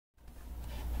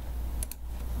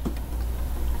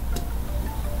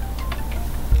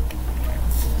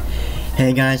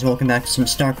Hey guys, welcome back to some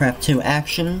Starcraft 2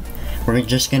 action. We're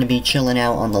just gonna be chilling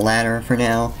out on the ladder for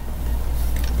now.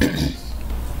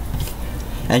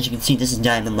 As you can see, this is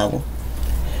diamond level.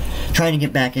 Trying to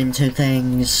get back into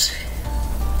things.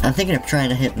 I'm thinking of trying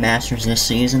to hit Masters this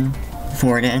season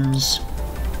before it ends.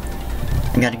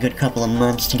 I got a good couple of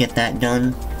months to get that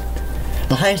done.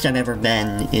 The highest I've ever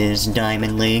been is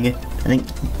Diamond League. I think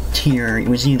it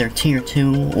was either Tier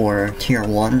 2 or Tier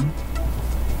 1.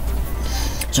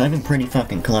 So I've been pretty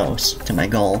fucking close to my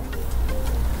goal.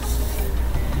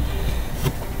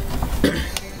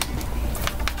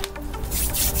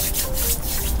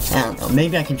 I don't know,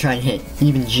 maybe I can try to hit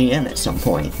even GM at some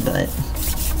point, but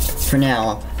for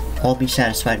now, I'll be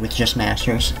satisfied with just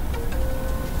Masters.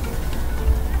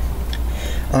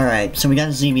 Alright, so we got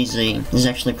a ZVZ. This is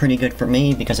actually pretty good for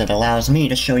me because it allows me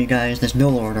to show you guys this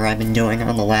build order I've been doing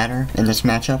on the ladder in this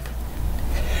matchup.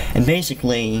 And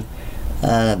basically,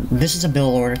 this is a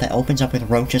build order that opens up with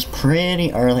roaches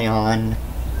pretty early on.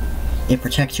 It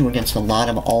protects you against a lot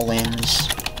of all-ins.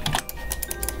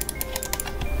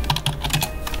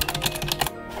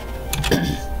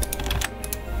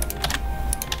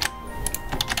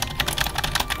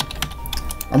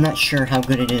 I'm not sure how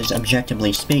good it is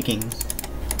objectively speaking,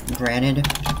 granted,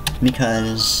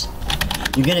 because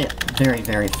you get it very,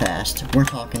 very fast. We're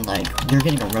talking like, you're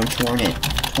getting a roach warren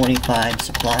at 25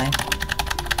 supply.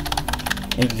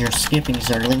 And you're skipping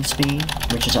Zergling speed,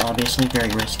 which is obviously very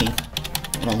risky,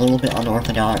 and a little bit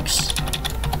unorthodox.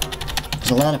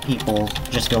 Because a lot of people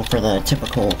just go for the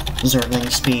typical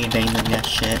Zergling speed, bang the nest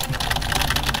shit.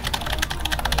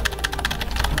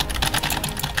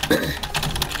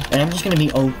 And I'm just going to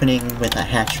be opening with a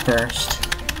hatch first.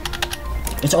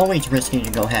 It's always risky to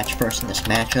go hatch first in this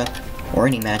matchup, or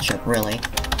any matchup really,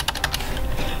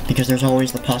 because there's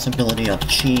always the possibility of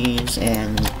cheese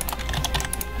and...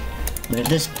 But at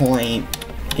this point,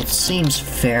 it seems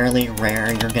fairly rare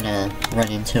you're gonna run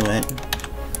into it.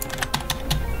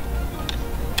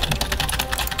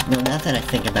 No, now that I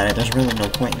think about it, there's really no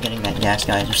point in getting that gas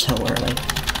geyser so early.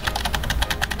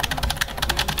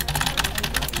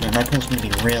 Man, my pull's gonna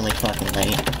be really fucking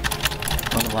late. I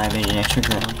don't know why I made an extra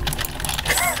drone.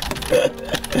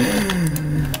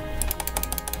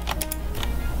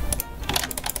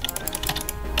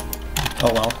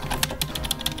 Oh well.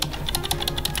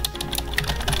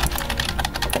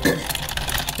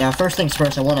 Now, first things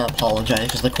first, I want to apologize,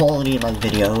 because the quality of my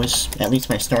videos, at least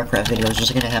my Starcraft videos,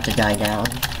 is going to have to die down.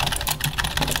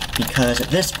 Because at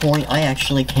this point, I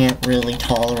actually can't really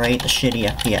tolerate the shitty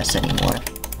FPS anymore.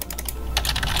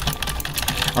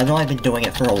 I know I've been doing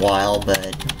it for a while,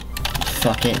 but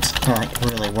fuck it, it's not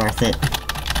really worth it.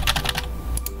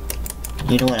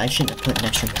 You know what, I shouldn't have put an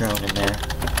extra drone in there.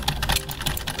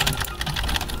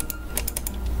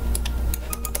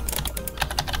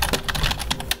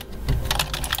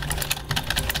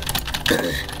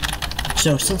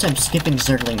 So, since I'm skipping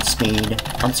Zergling speed,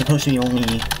 I'm supposed to be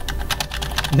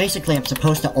basically, I'm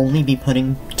supposed to only be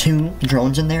putting 2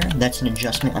 drones in there. That's an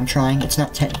adjustment I'm trying. It's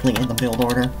not technically in the build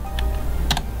order.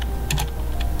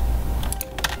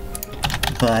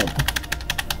 But,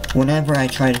 whenever I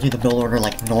try to do the build order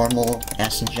like normal,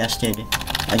 as suggested,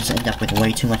 I just end up with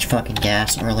way too much fucking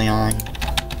gas early on.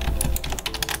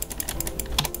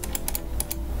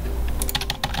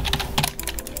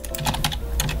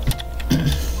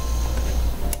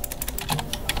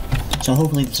 So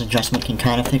hopefully this adjustment can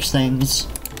kind of fix things.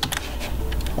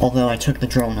 Although I took the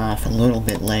drone off a little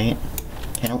bit late.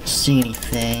 I don't see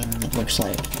anything. It looks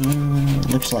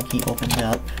like he opened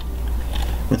up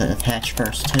with an attach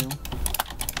first too.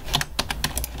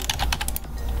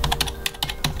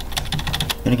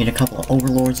 Gonna get a couple of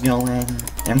overlords going.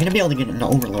 And I'm gonna be able to get an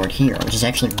overlord here, which is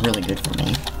actually really good for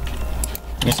me.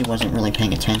 I guess he wasn't really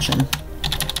paying attention.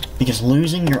 Because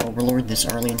losing your overlord this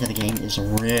early into the game is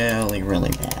really,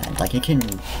 really bad. Like, it can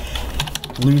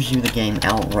lose you the game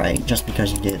outright just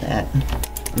because you do that.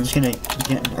 I'm just gonna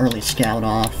get an early scout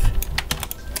off.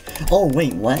 Oh,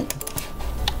 wait, what?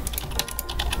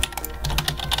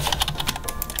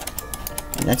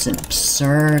 That's an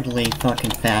absurdly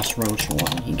fucking fast roach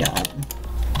one he got.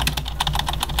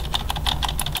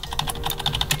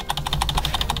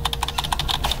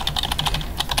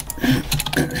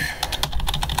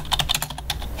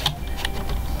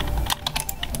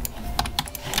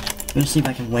 I'm gonna see if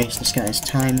I can waste this guy's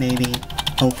time, maybe.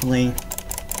 Hopefully.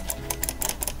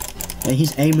 Yeah,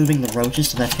 he's A-moving the roaches,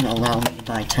 so that's gonna allow me to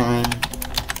buy time.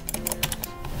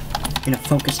 I'm gonna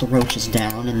focus the roaches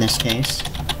down, in this case.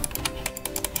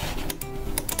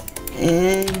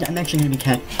 And I'm actually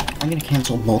gonna I'm gonna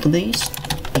cancel both of these,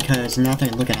 because now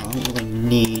that I look at it, I don't really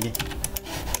need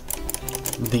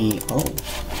the... Oh,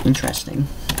 interesting.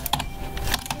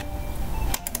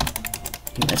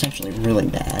 Dude, that's actually really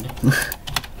bad.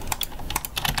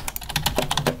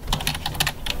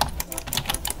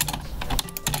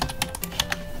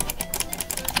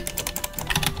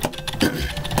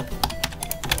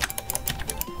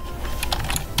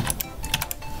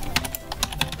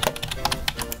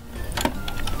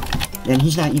 And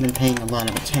he's not even paying a lot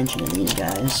of attention to these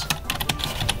guys.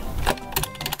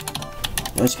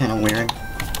 It was kind of weird.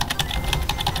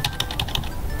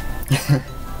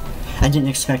 I didn't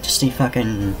expect to see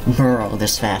fucking Burrow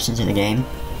this fast into the game.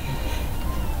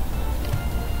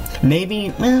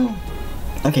 Maybe, well...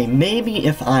 Okay, maybe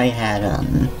if I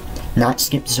had, not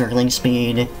skipped Zergling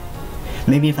speed,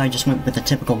 maybe if I just went with the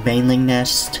typical Baneling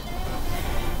nest,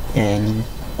 and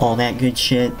all that good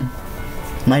shit,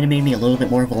 might have made me a little bit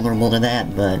more vulnerable to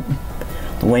that, but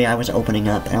the way I was opening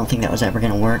up, I don't think that was ever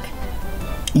gonna work.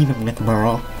 Even with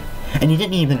Burrow. And he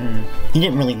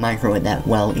didn't really micro it that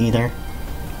well either.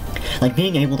 Like,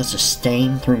 being able to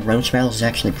sustain through roach battles is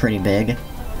actually pretty big.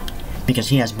 Because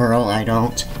he has Burrow, I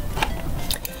don't.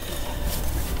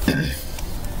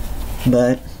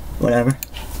 But, whatever.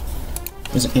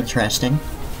 It was interesting.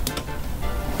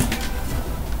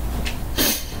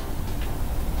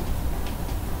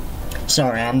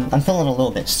 Sorry, I'm feeling a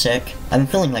little bit sick. I've been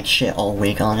feeling like shit all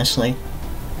week, honestly.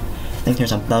 I think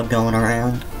there's a bug going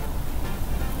around.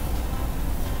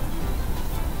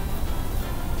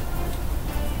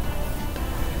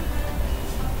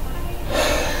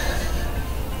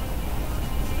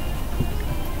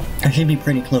 I should be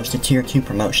pretty close to tier 2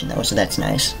 promotion though, so that's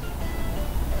nice.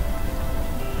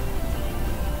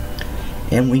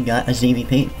 And we got a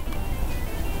ZVP.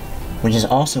 Which is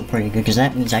also pretty good, because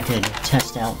that means I could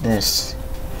test out this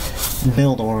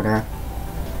build order.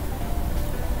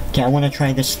 Okay, I want to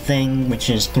try this thing, which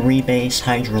is 3 base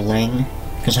Hydra Ling.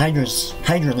 Because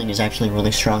Hydra Ling is actually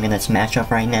really strong in its matchup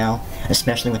right now,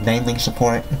 especially with Baneling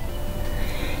support.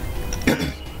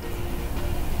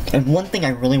 And one thing I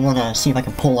really want to see if I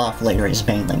can pull off later is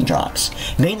Baneling drops.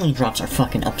 Baneling drops are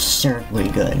fucking absurdly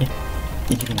good,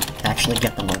 if you can actually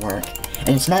get them to work. And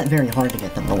it's not very hard to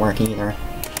get them to work either.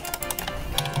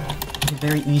 You can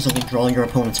very easily draw your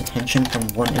opponent's attention from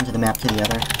one end of the map to the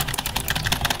other.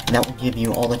 And that will give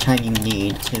you all the time you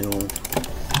need to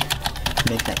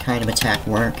make that kind of attack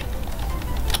work.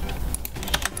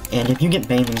 And if you get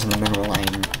Banelings in the mineral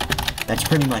line, that's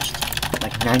pretty much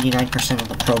like 99% of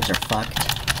the probes are fucked.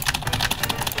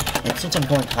 And since I'm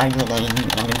going Hydra Lane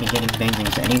and I'm going to be getting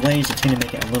Banelings anyways, it's going to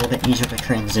make it a little bit easier to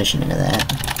transition into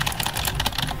that.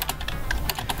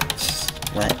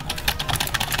 What?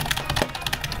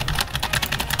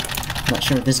 Not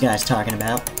sure what this guy's talking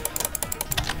about.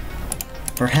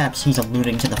 Perhaps he's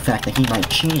alluding to the fact that he might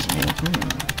cheese me.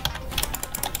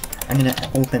 I'm gonna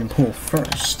open pool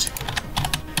first.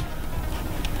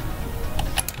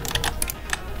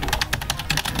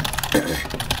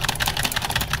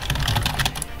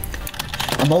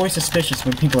 I'm always suspicious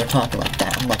when people are talking like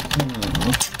that. I'm like, I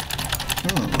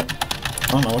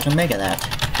don't know what to make of that.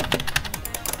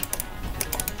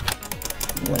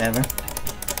 Whatever.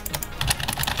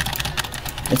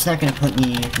 It's not gonna put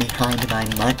me behind by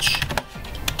much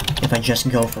if I just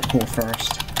go for pool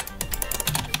first.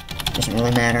 Doesn't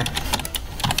really matter.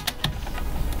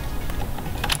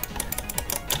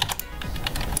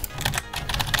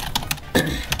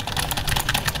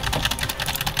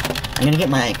 I'm gonna get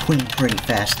my queen pretty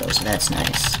fast though, so that's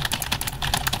nice.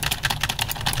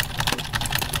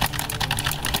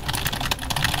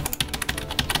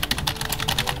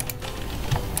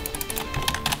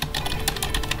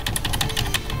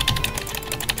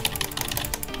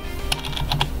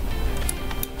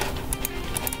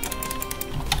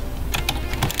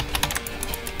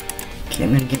 Okay,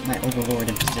 I'm gonna get my Overlord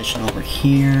in position over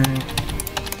here.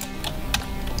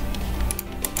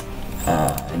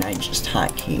 And I just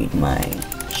hotkeyed my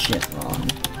shit wrong.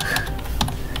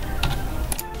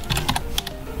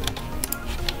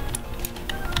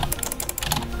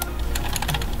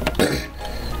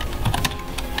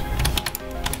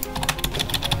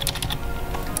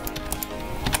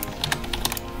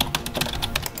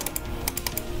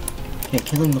 Okay,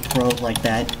 killing the probe like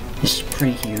that is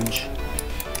pretty huge.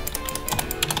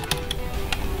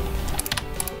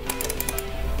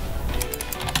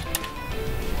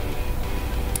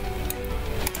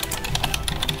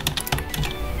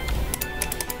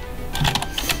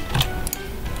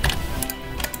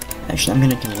 Actually, I'm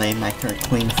gonna delay my third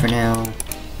queen for now.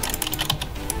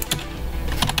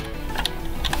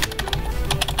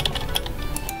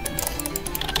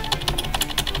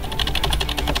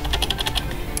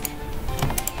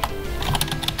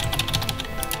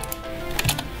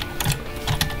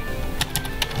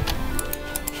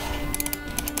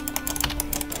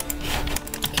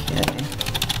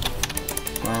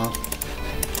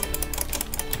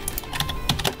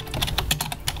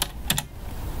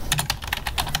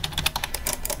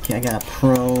 Okay, I got a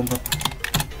probe.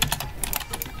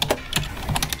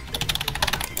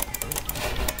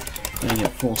 Gonna get a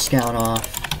full scout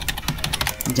off.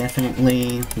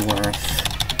 Definitely worth.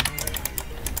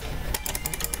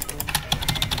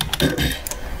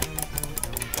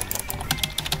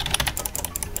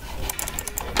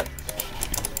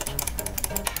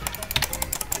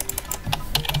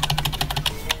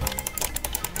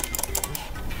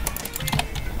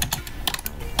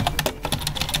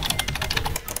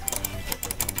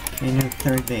 Okay, no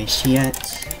third base yet.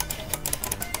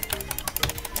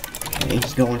 Okay,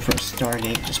 he's going for a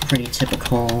Stargate, just pretty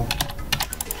typical.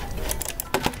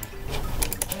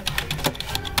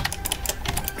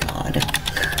 God.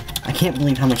 I can't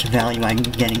believe how much value I'm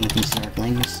getting with these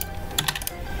Zerglings.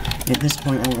 At this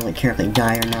point, I don't really care if they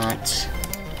die or not.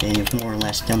 They've more or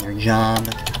less done their job.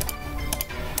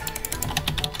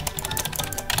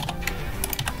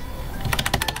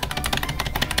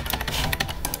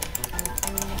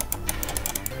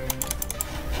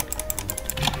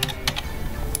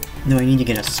 No, I need to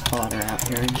get a spotter out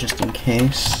here, just in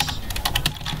case.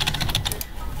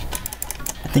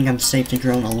 I think I'm safe to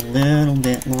drone a little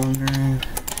bit longer.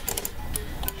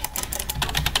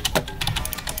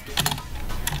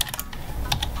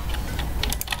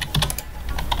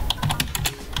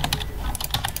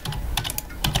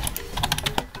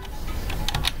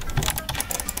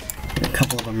 Get a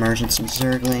couple of emergency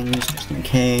Zerglings, just in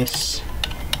case.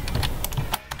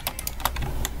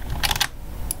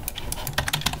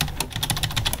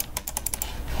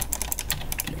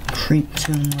 Creep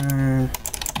tumor.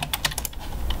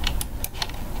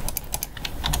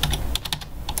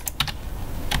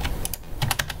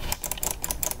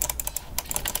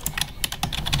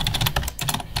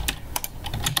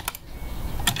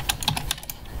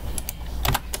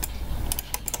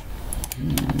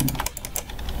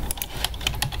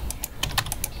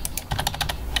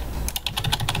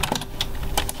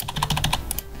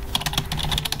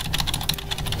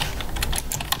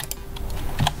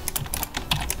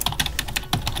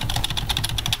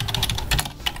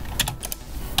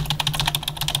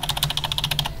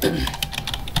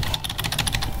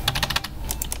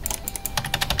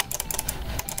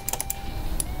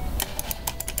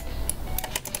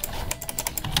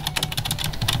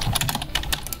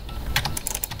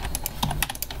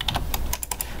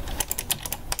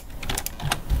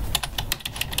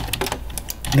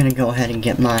 I'm gonna go ahead and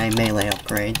get my melee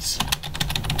upgrades.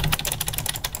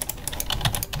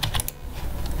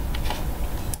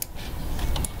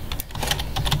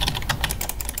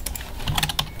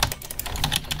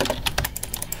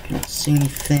 Can't see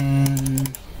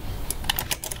anything.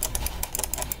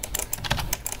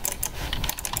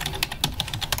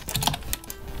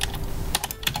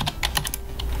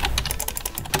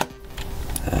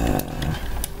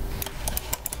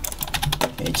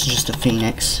 It's just a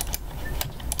phoenix.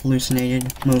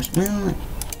 Hallucinated, well,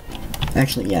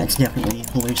 actually, yeah, it's definitely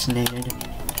hallucinated.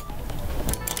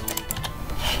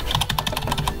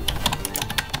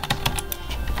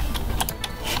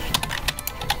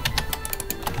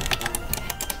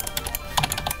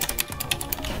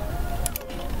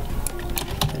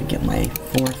 Gotta get my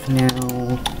fourth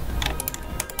now.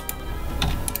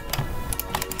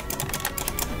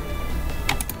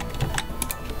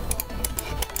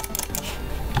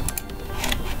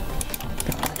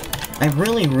 I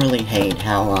really hate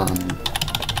how,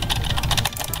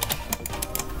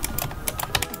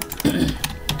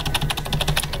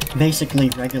 basically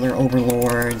regular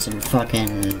overlords and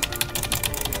fucking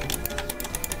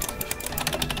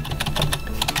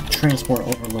transport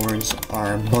overlords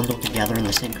are bundled together in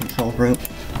the same control group.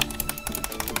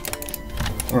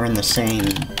 Or in the same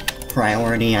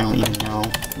priority, I don't even know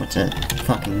what to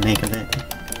fucking make of it.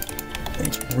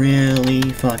 It's really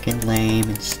fucking lame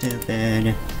and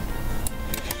stupid.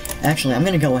 Actually, I'm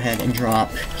gonna go ahead and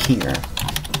drop here.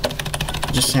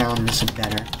 It just sounds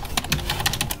better.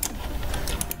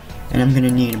 And I'm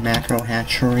gonna need a macro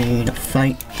hatchery to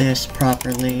fight this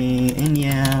properly. And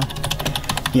yeah,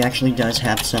 he actually does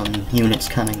have some units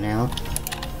coming now.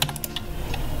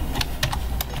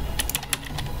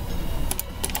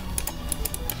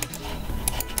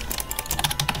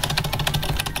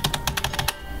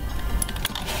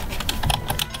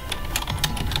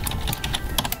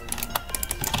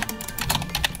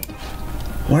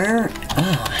 Where?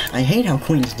 Ugh, I hate how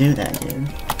queens do that, dude.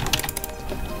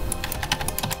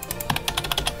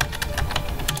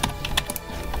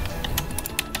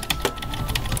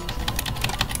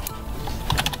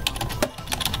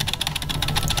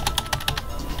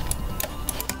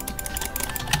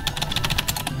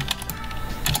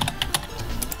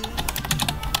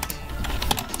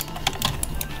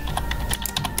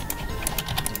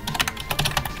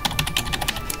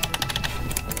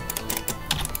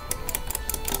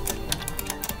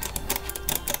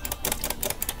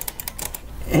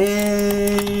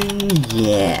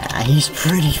 Yeah, he's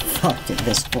pretty fucked at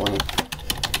this point.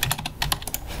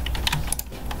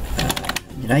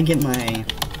 Did I get my...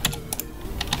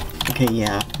 Okay,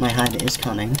 yeah, my hive is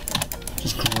coming, which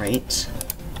is great.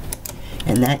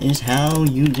 And that is how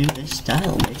you do this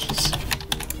style, bitches.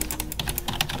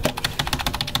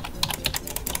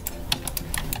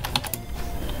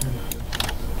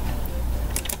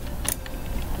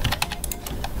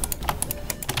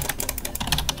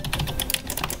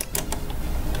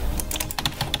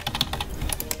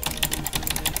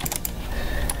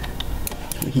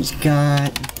 He's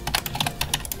got...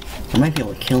 I might be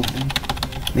able to kill him,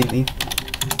 maybe.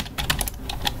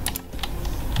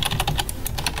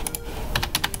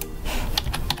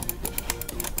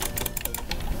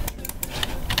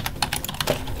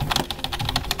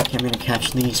 Okay, I'm gonna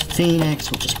catch these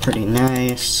Phoenix, which is pretty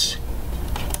nice.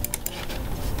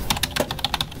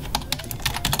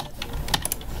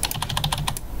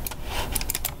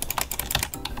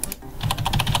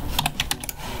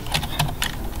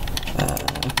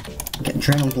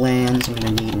 Adrenal glands, I'm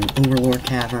gonna need an Overlord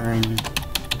Cavern.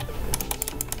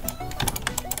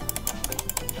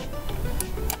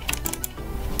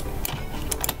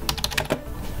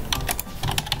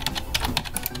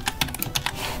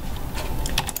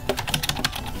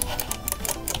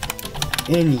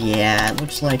 And yeah, it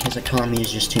looks like his economy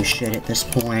is just too shit at this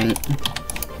point.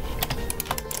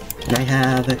 And I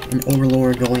have an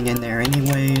Overlord going in there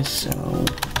anyways, so...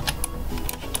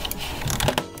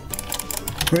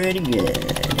 pretty good.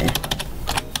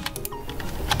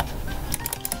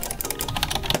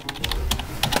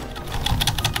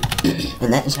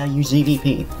 And that is how you use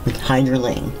EVP with Hydra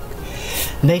Lane.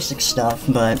 Basic stuff,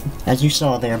 but as you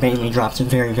saw there, Bailey drops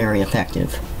very, very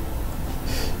effective.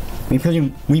 We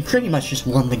pretty much just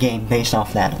won the game based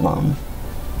off that alone.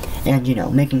 And, you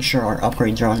know, making sure our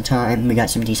upgrades are on time, we got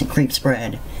some decent creep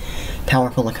spread,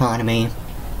 powerful economy.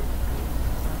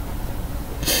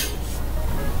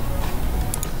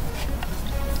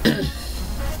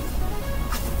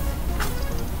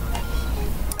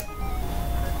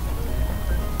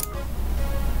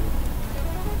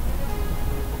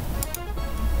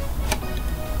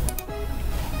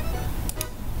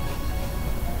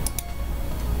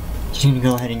 Just gonna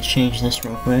go ahead and change this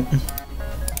real quick.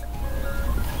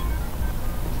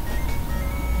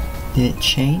 Did it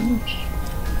change?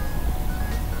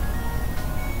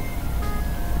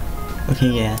 Okay,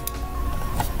 yeah.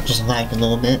 Just lagged a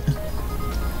little bit.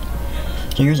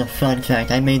 So here's a fun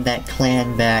fact, I made that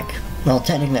clan back, well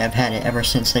technically I've had it ever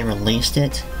since they released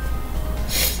it.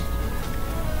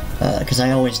 Because I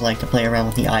always like to play around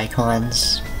with the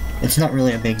icons. It's not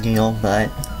really a big deal, but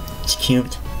it's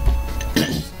cute.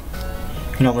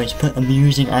 You can always put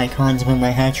amusing icons on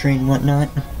my hatchery and whatnot.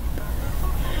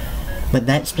 But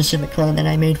that specific clan that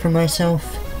I made for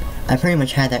myself, I pretty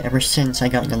much had that ever since I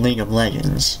got into League of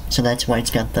Legends. So that's why it's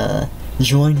got the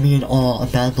 "Join me in awe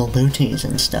about the Booties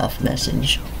and stuff"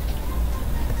 message.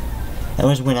 That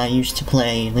was when I used to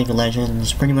play League of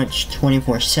Legends pretty much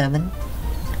 24/7.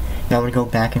 I would go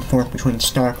back and forth between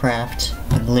Starcraft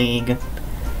and League.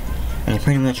 And I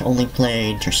pretty much only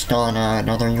played Tristana and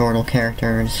other Yordle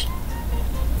characters.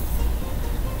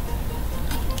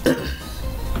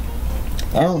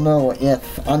 I don't know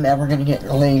if I'm ever gonna get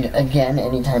in League again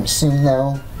anytime soon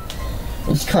though.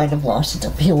 It's kind of lost its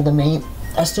appeal to me.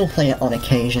 I still play it on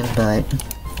occasion, but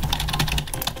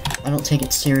I don't take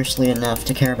it seriously enough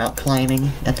to care about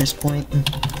climbing at this point.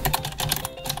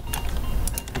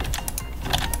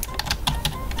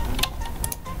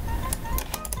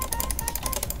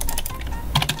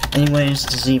 Anyways,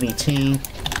 to ZBT.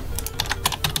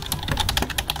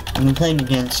 I've been playing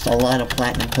against a lot of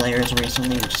Platinum players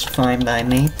recently, which is fine by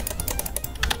me.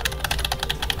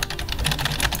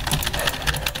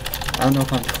 I don't know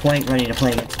if I'm quite ready to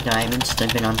play against Diamonds, since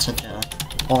I've been on such a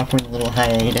awkward little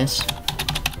hiatus.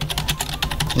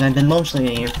 And I've been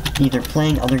mostly either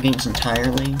playing other games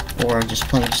entirely, or just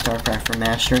playing Starcraft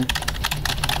Remastered.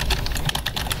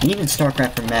 And even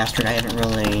Starcraft Remastered, I haven't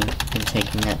really been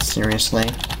taking that seriously.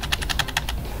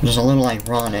 Which is a little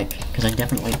ironic, because I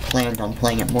definitely planned on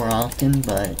playing it more often,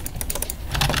 but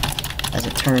as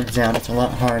it turns out, it's a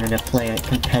lot harder to play it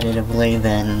competitively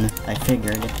than I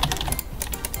figured.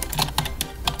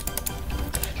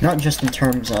 Not just in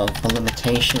terms of the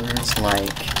limitations,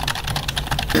 like,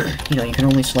 you know, you can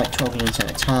only select 12 units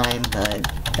at a time,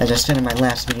 but as I said in my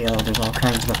last video, there's all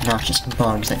kinds of obnoxious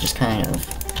bugs that just kind of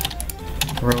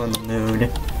ruin the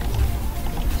mood.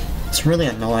 It's really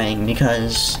annoying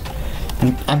because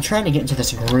I'm trying to get into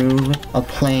this groove of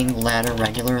playing ladder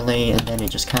regularly, and then it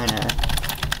just kinda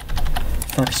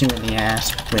fucks you in the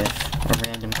ass with a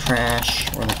random crash,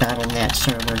 or the Battle.net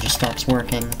server just stops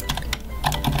working.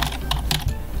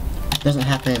 Doesn't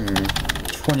happen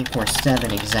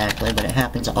 24/7 exactly, but it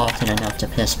happens often enough to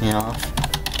piss me off.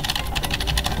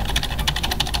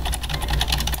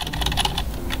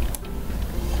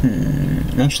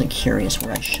 I'm actually curious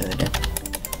where I should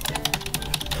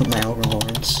put my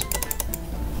overlords.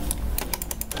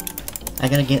 I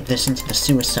gotta get this into the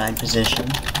suicide position.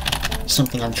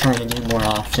 Something I'm trying to do more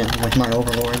often with my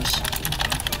overlords.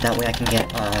 That way I can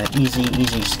get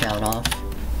easy scout off.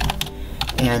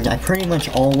 And I pretty much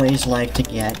always like to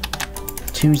get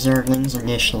 2 Zerglings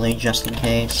initially, just in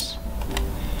case.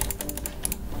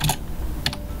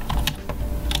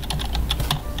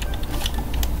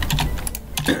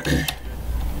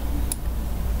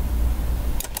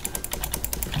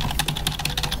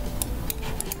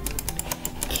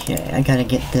 Okay, I gotta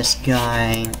get this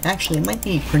guy. Actually, it might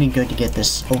be pretty good to get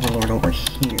this overlord over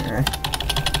here.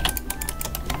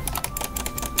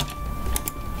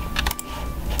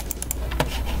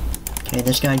 Okay,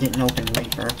 this guy didn't open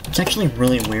Reaper. It's actually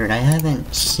really weird. I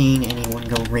haven't seen anyone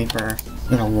go Reaper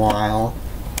in a while.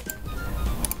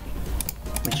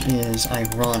 Which is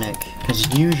ironic, because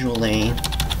usually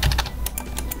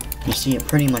you see it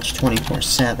pretty much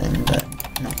 24/7, but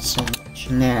not so much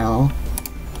now.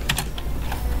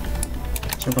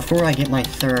 So before I get my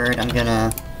 3rd, I'm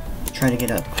gonna try to get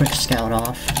a quick scout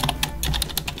off.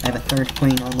 I have a 3rd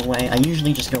queen on the way. I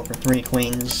usually just go for 3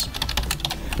 queens.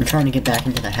 I'm trying to get back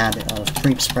into the habit of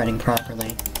creep spreading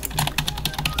properly,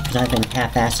 because I've been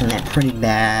half-assing that pretty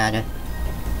bad.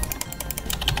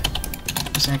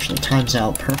 This actually times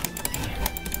out perfectly.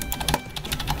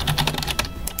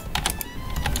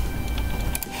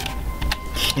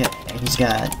 Okay, he's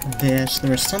got this. There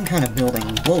was some kind of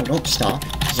building. Whoa, don't stop,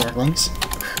 Zerglings.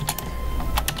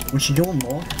 What you doing,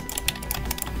 boy?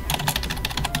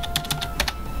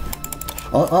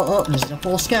 Oh, this is a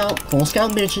full scout,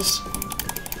 bitches.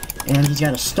 And he's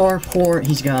got a starport,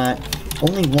 he's got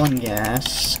only 1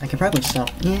 gas. I can probably stop,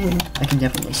 yeah, I can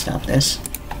definitely stop this.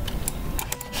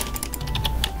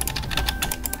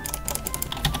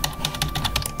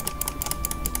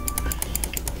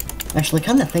 Actually,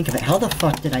 come to think of it, how the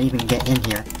fuck did I even get in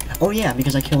here? Oh yeah,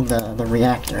 because I killed the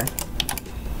reactor.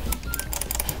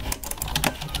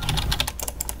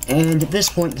 And at this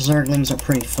point, the Zerglings are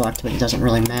pretty fucked, but it doesn't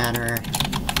really matter.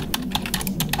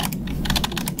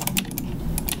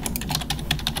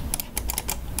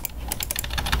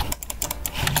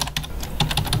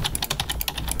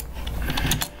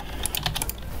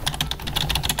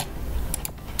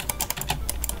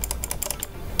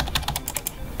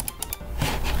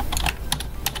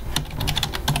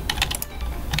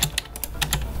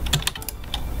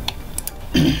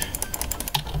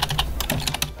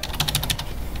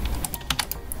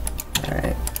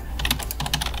 Alright.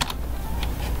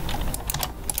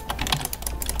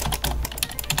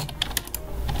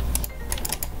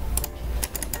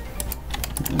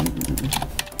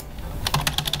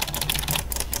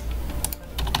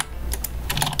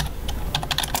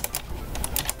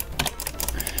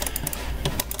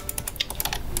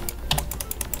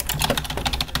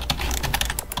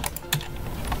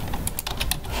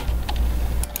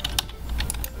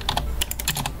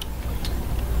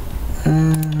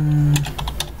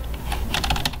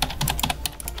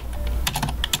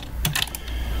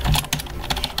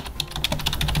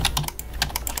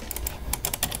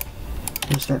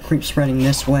 Start creep spreading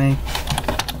this way.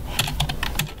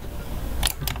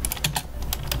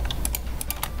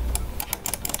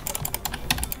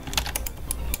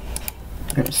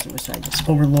 I'm gonna suicide this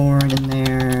overlord in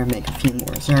there, make a few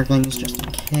more Zerglings just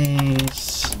in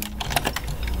case.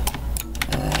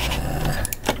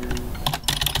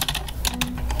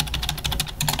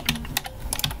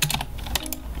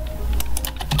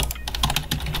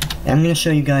 I'm gonna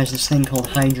show you guys this thing called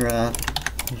Hydra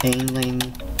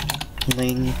Baneling.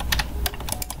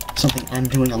 Something I'm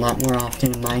doing a lot more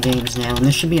often in my games now, and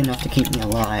this should be enough to keep me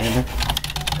alive.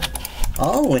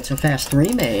 Oh, it's a fast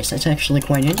 3 mace. That's actually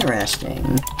quite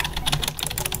interesting.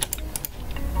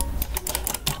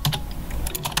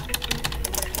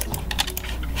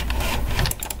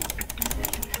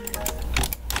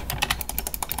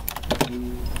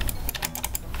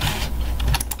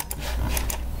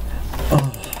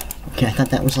 Oh, okay, I thought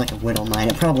that was like a Widow Mine.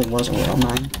 It probably was a Widow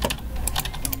Mine.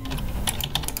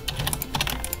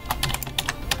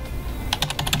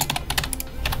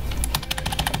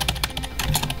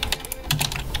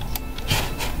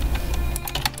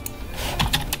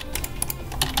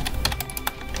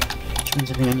 Means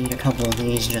I'm gonna need a couple of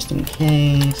these just in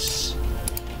case.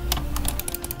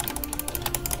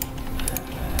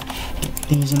 Get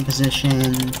these in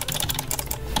position.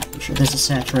 Make sure this is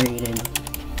saturated.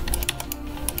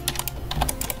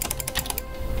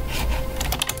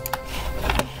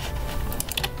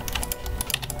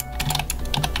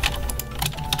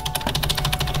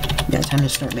 time to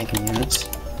start making units.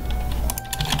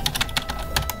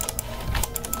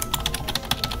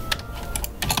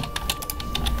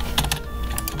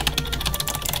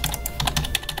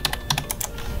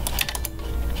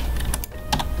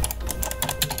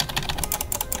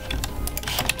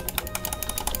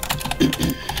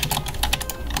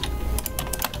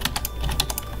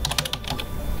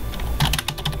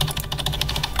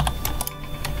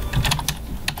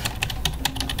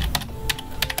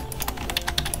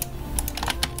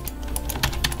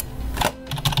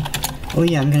 Oh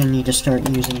yeah, I'm gonna need to start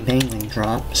using Baneling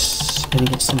drops. Gonna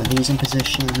get some of these in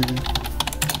position.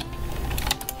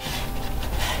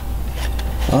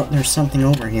 Oh, there's something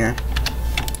over here.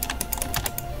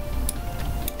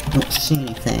 Don't see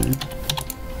anything.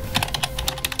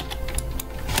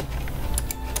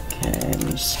 Okay, let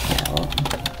me scout.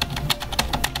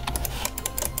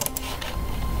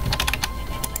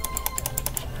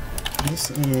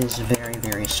 This is very,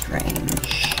 very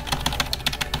strange.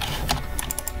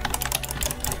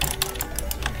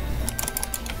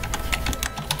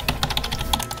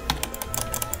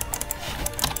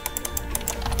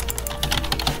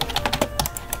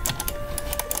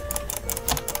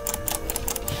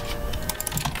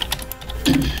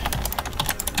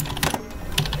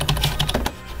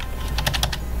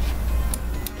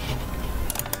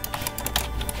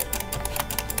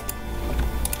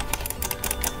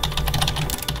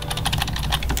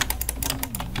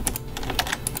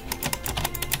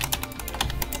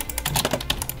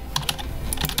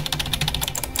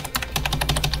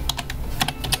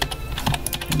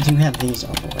 I do have these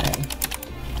on the way.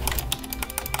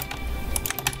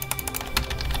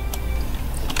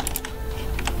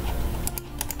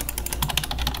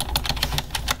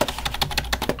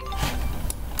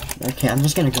 Okay, I'm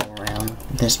just gonna go around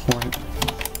at this point.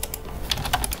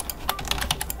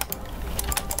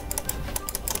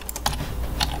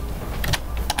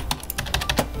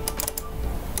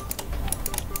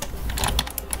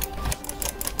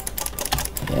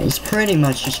 Yeah, he's pretty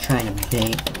much just trying to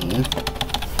bait me,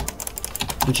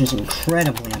 which is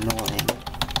incredibly annoying.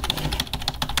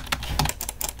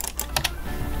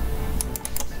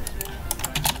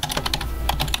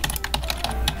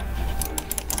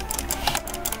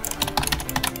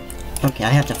 Okay, I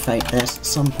have to fight this at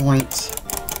some point.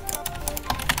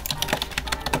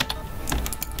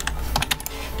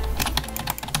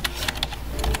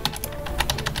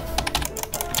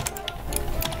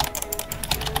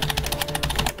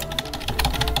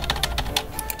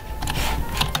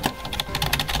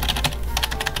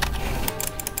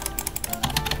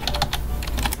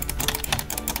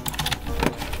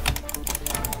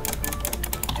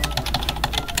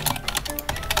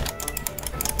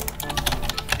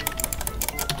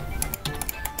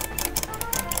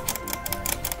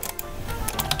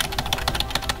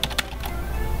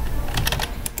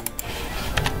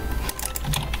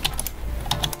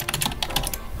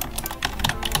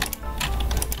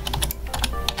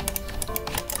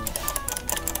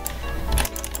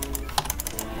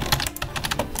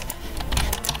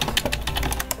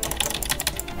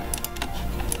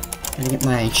 Gotta get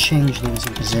my changelings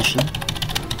in position.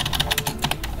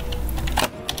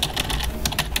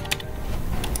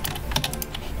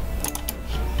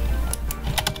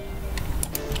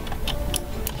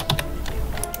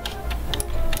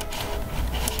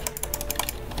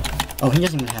 Oh, he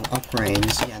doesn't even have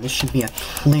upgrades. Yeah, this should be a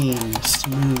clean,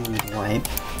 smooth wipe.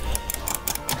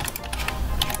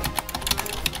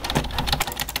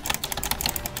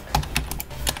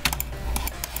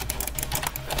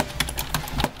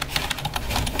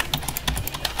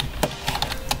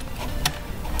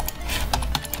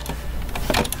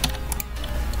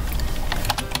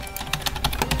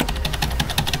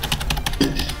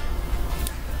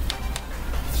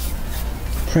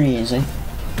 Pretty easy.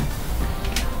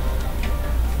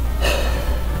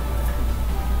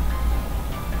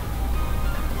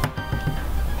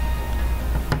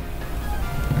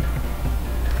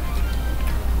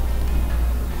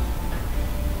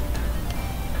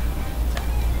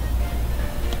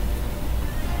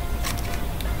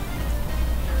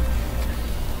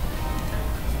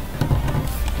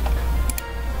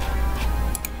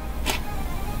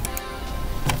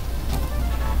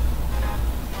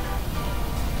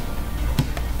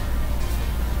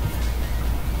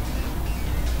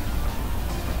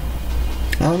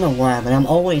 I don't know why, but I'm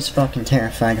always fucking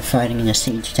terrified of fighting in a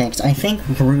siege tanks. I think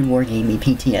Brood War gave me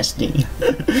PTSD.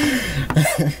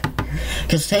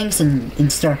 Because tanks in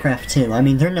Starcraft 2, I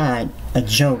mean, they're not a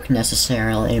joke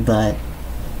necessarily, but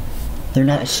they're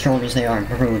not as strong as they are in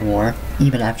Brood War,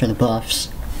 even after the buffs.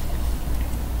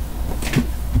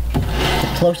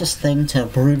 The closest thing to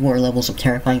Brood War levels of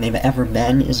terrifying they've ever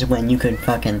been is when you could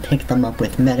fucking pick them up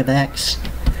with medevacs.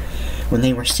 When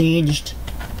they were sieged,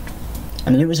 I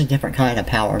mean, it was a different kind of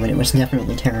power, but it was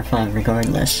definitely terrifying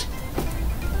regardless.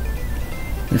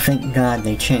 And thank God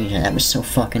they changed it. That was so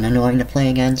fucking annoying to play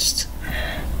against.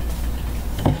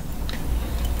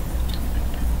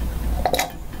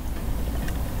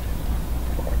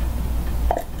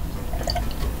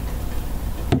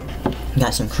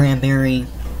 Got some cranberry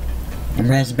and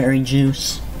raspberry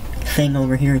juice thing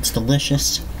over here. It's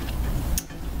delicious.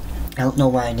 I don't know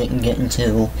why I didn't get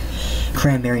into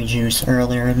cranberry juice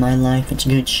earlier in my life. It's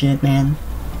good shit, man.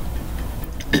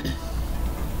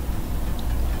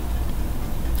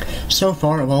 So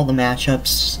far, of all the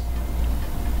matchups,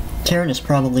 Terran is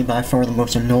probably by far the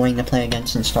most annoying to play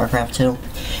against in Starcraft 2,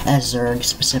 as Zerg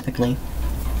specifically.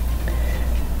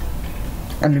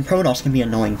 I mean, Protoss can be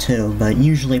annoying too, but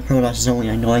usually Protoss is only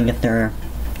annoying if they're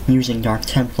using Dark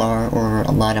Templar or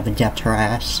a lot of Adept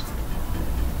Harass.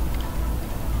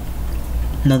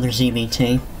 Another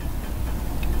ZVT.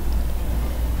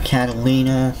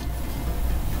 Catalina.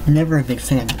 Never a big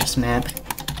fan of this map.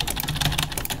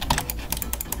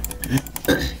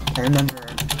 I remember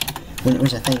when it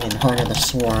was a thing in Heart of the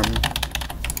Swarm.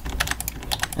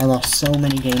 I lost so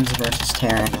many games versus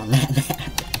Terran on that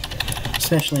map.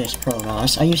 Especially as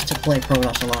Protoss. I used to play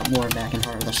Protoss a lot more back in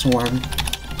Heart of the Swarm.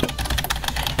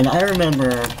 And I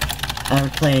remember I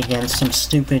would play against some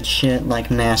stupid shit like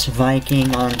Mass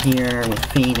Viking on here with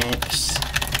Phoenix.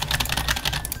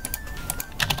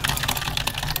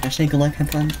 Did I say Galek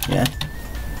had fun? Yeah.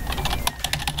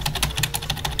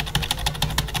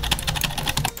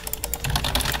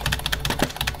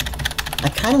 I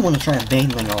kind of want to try a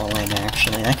Baneling all-in,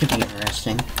 actually. That could be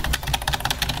interesting.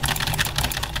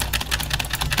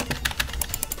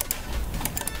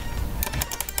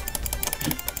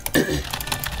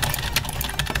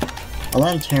 A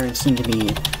lot of Terrans seem to be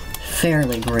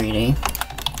fairly greedy.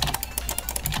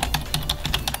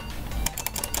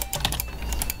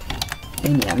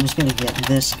 And yeah, I'm just gonna get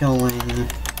this going.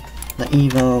 The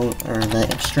Evo, or the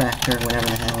Extractor, whatever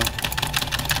the hell.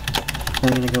 I'm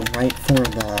gonna go right for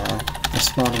the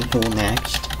spawning pool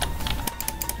next.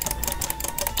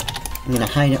 I'm gonna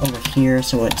hide it over here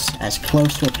so it's as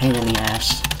close to a pain in the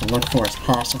ass to look for as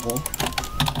possible.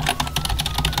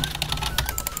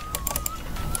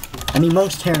 I mean,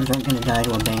 most Terrans aren't gonna die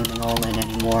to a Baneling all-in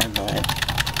anymore, but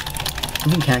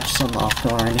you can catch some off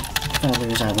guard. If I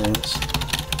lose, I lose.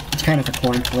 It's kind of a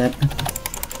coin flip.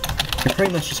 You're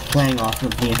pretty much just playing off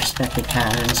of the expected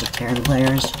patterns of Terran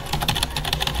players.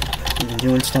 And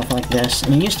doing stuff like this.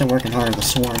 And it used to work in Heart of the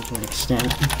Swarm to an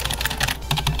extent.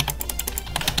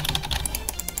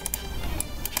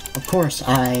 Of course,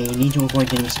 I need to avoid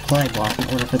getting supply blocked in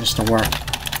order for this to work.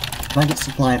 If I get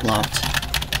supply blocked,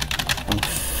 I'm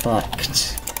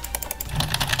fucked.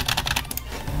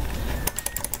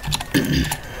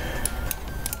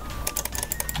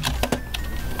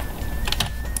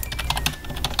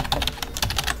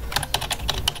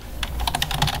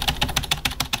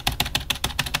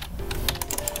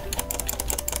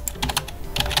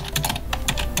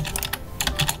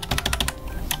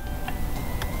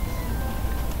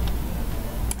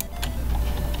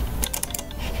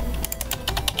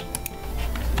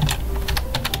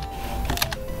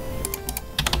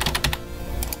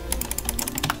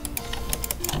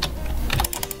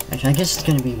 I guess it's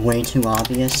gonna be way too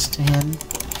obvious to him.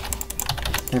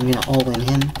 I'm gonna all-in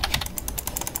him.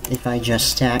 If I just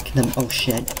stack them. Oh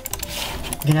shit.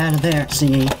 Get out of there,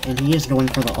 see? And he is going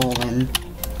for the all-in.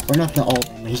 Or not the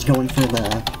all-in, but he's going for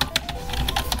the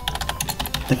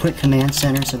quick command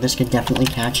center, so this could definitely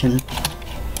catch him.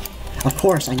 Of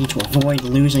course, I need to avoid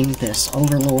losing this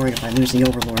Overlord. If I lose the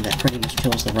Overlord, that pretty much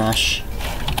kills the rush.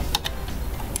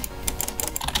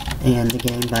 And the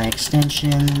game by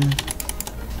extension.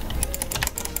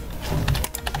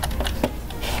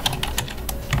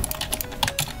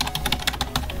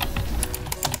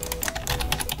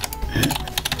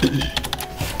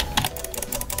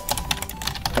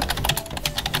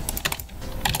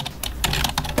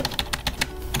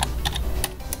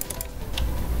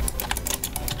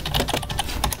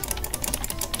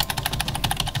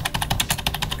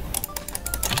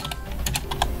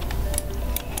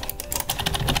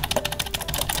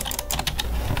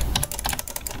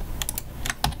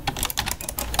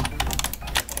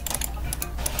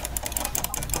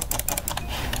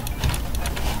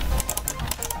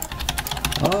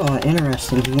 Oh,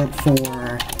 interesting. He went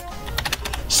for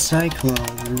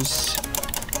Cyclones.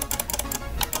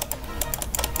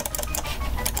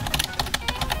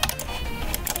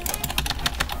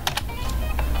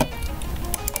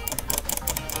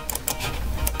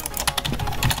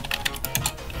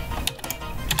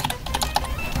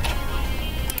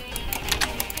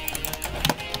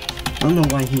 don't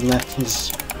know why he left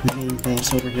his main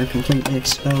base over here completely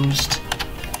exposed.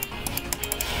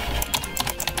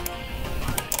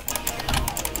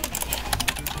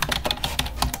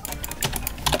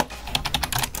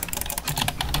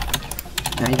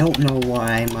 I don't know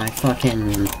why my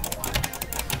fucking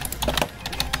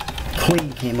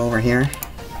queen came over here.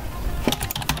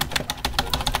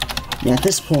 Yeah, at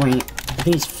this point, I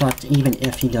think he's fucked even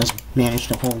if he does manage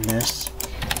to hold this.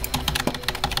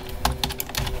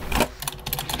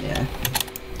 Yeah.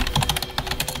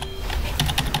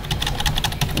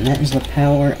 And that is the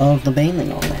power of the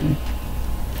Baneling All-In.